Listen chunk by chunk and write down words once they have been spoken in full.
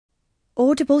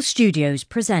Audible Studios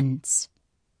presents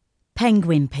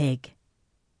Penguinpig,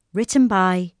 written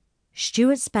by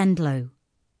Stuart Spendlow,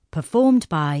 performed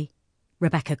by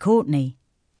Rebecca Courtney.